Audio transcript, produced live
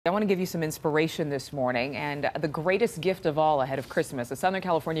I want to give you some inspiration this morning, and the greatest gift of all ahead of Christmas. A Southern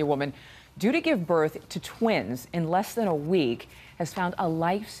California woman due to give birth to twins in less than a week has found a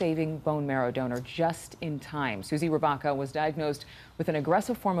life-saving bone marrow donor just in time. Susie Rabaka was diagnosed with an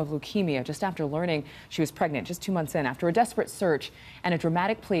aggressive form of leukemia just after learning she was pregnant just 2 months in. After a desperate search and a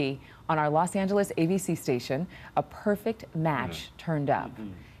dramatic plea on our Los Angeles ABC station, a perfect match turned up.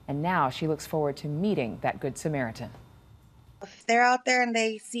 And now she looks forward to meeting that Good Samaritan. If they're out there and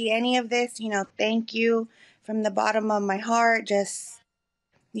they see any of this, thank you from the bottom of my heart.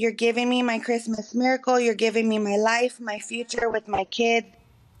 You're giving me my Christmas miracle. You're giving me my life, my future with my kid.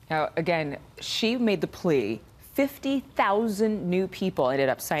 Now, again, she made the plea. 50,000 new people ended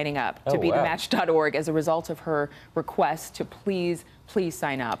up signing up to BeTheMatch.org as a result of her request to please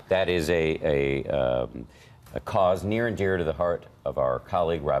sign up. That is a cause near and dear to the heart of our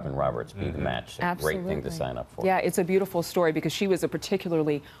colleague Robin Roberts. Be the Match. A great thing to sign up for. Yeah, it's a beautiful story because she was a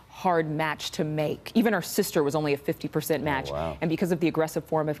particularly hard match to make. Even her sister was only a 50% match. Oh, wow. And because of the aggressive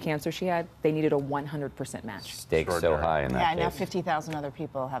form of cancer she had, they needed a 100% match. Stakes so high in that case. Yeah, now 50,000 other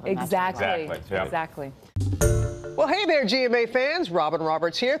people have a match. Exactly. Well, hey there, GMA fans. Robin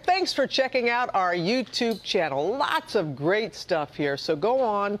Roberts here. Thanks for checking out our YouTube channel. Lots of great stuff here. So go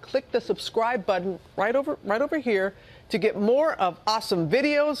on, click the subscribe button right over here to get more of awesome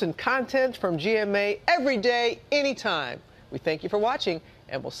videos and content from GMA every day, anytime. We thank you for watching,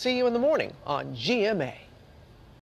 and we'll see you in the morning on GMA.